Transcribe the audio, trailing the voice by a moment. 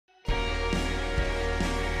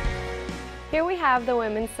Here we have the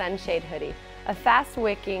women's Sunshade hoodie, a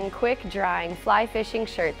fast-wicking, quick-drying fly fishing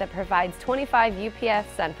shirt that provides 25 UPF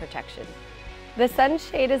sun protection. The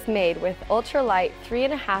Sunshade is made with ultralight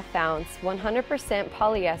 3.5 ounce 100%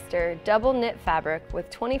 polyester double knit fabric with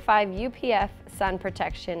 25 UPF sun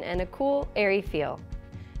protection and a cool, airy feel.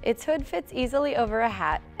 Its hood fits easily over a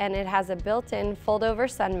hat, and it has a built-in fold-over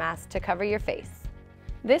sun mask to cover your face.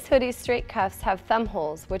 This hoodie's straight cuffs have thumb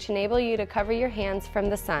holes which enable you to cover your hands from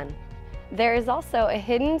the sun. There is also a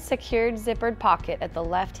hidden, secured zippered pocket at the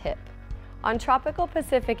left hip. On tropical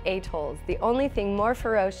Pacific atolls, the only thing more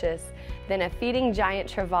ferocious than a feeding giant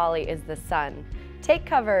trevally is the sun. Take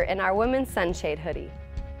cover in our women's Sunshade hoodie.